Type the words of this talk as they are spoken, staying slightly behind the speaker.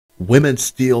Women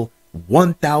steal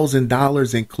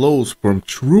 $1,000 in clothes from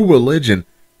True Religion.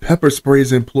 Pepper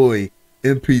sprays employee.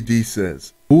 MPD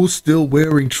says. Who's still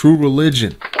wearing True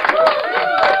Religion?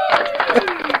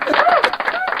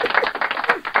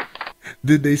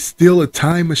 Did they steal a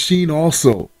time machine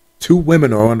also? 2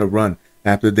 women are on the run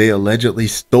after they allegedly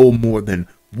stole more than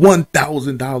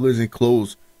 $1,000 in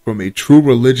clothes from a True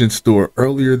Religion store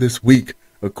earlier this week,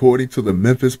 according to the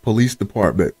Memphis Police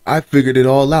Department. I figured it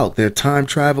all out. They're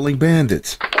time-traveling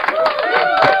bandits.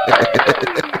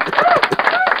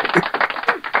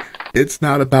 It's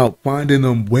not about finding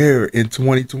them where in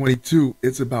 2022.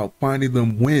 It's about finding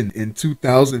them when in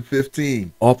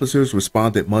 2015. Officers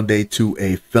responded Monday to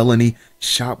a felony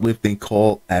shoplifting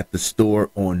call at the store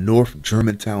on North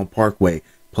Germantown Parkway.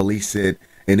 Police said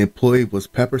an employee was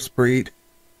pepper sprayed.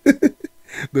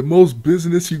 The most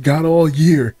business you got all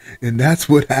year. And that's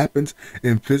what happens,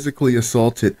 and physically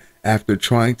assaulted after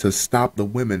trying to stop the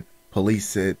women, police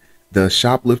said. The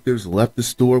shoplifters left the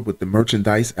store with the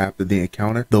merchandise after the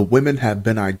encounter. The women have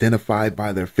been identified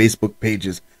by their Facebook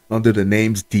pages under the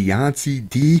names Deonce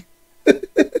D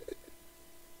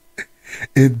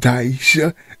and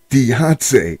Daisha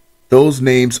Deonce. Those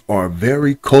names are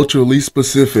very culturally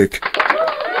specific.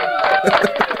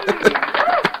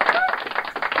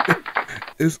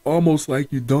 It's almost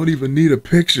like you don't even need a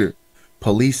picture.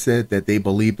 Police said that they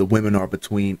believe the women are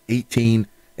between 18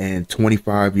 and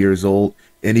 25 years old.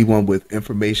 Anyone with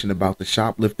information about the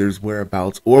shoplifters'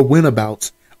 whereabouts or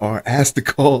whenabouts are asked to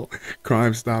call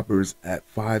Crime Stoppers at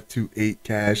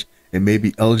 528-CASH and may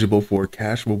be eligible for a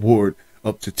cash reward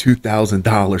up to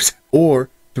 $2,000 or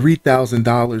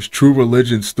 $3,000 True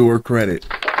Religion store credit.